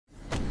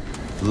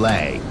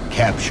Flag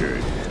captured.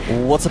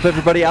 What's up,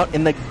 everybody out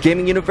in the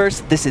gaming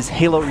universe? This is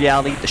Halo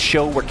Reality, the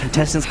show where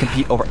contestants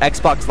compete over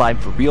Xbox Live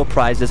for real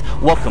prizes.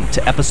 Welcome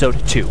to episode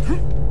 2.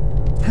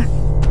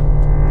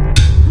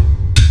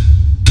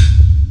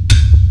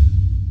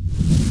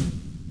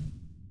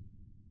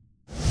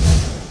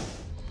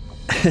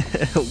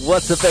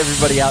 What's up,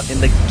 everybody out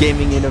in the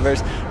gaming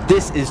universe?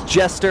 This is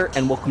Jester,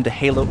 and welcome to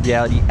Halo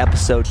Reality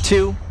Episode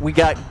 2. We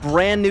got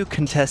brand new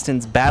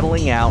contestants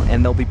battling out,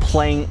 and they'll be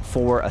playing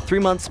for a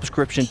 3-month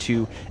subscription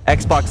to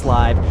Xbox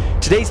Live.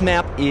 Today's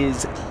map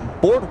is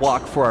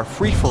Boardwalk for our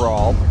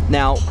free-for-all.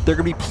 Now, they're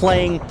going to be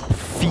playing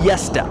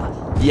Fiesta.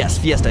 Yes,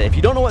 Fiesta. If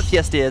you don't know what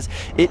Fiesta is,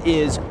 it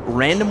is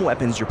random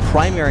weapons, your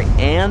primary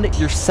and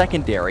your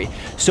secondary.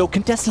 So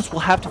contestants will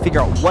have to figure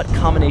out what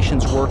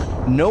combinations work.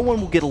 No one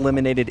will get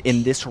eliminated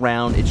in this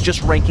round. It's just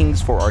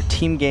rankings for our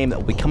team game that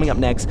will be coming up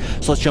next.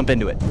 So let's jump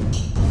into it.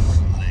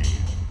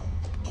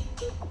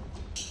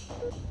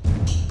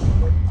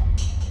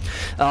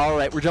 All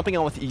right, we're jumping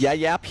on with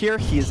Yayap here.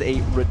 He is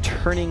a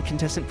returning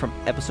contestant from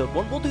episode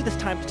 1. We'll do this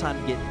time to time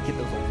to get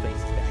those old favorites.